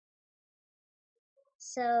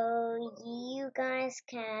So you guys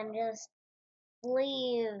can just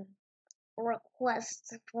leave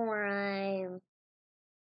requests for a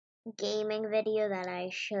gaming video that I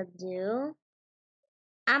should do.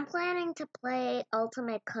 I'm planning to play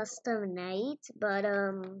Ultimate Custom Night, but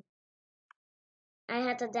I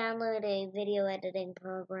had to download a video editing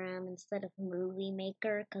program instead of Movie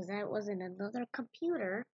Maker because that was in another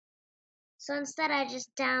computer. So instead I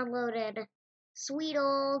just downloaded sweet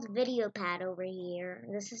old videopad over here.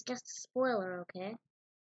 This is just a spoiler, okay?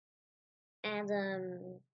 And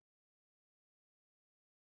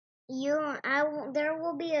there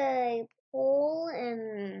will be a poll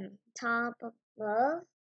in top above,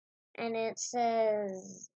 and it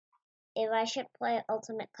says if I should play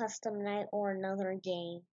Ultimate Custom Night or another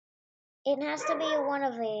game. It has to be one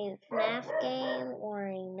of a FNAF game or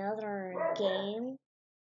another game.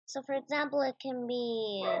 So for example, it can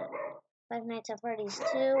be Five Nights at Freddy's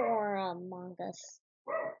 2 or Among Us.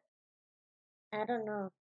 I don't know.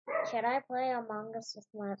 Should I play Among Us with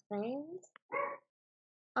my friends?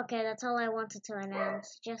 Okay, that's all I wanted to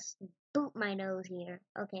announce. Just boot my nose here.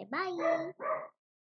 Okay, bye!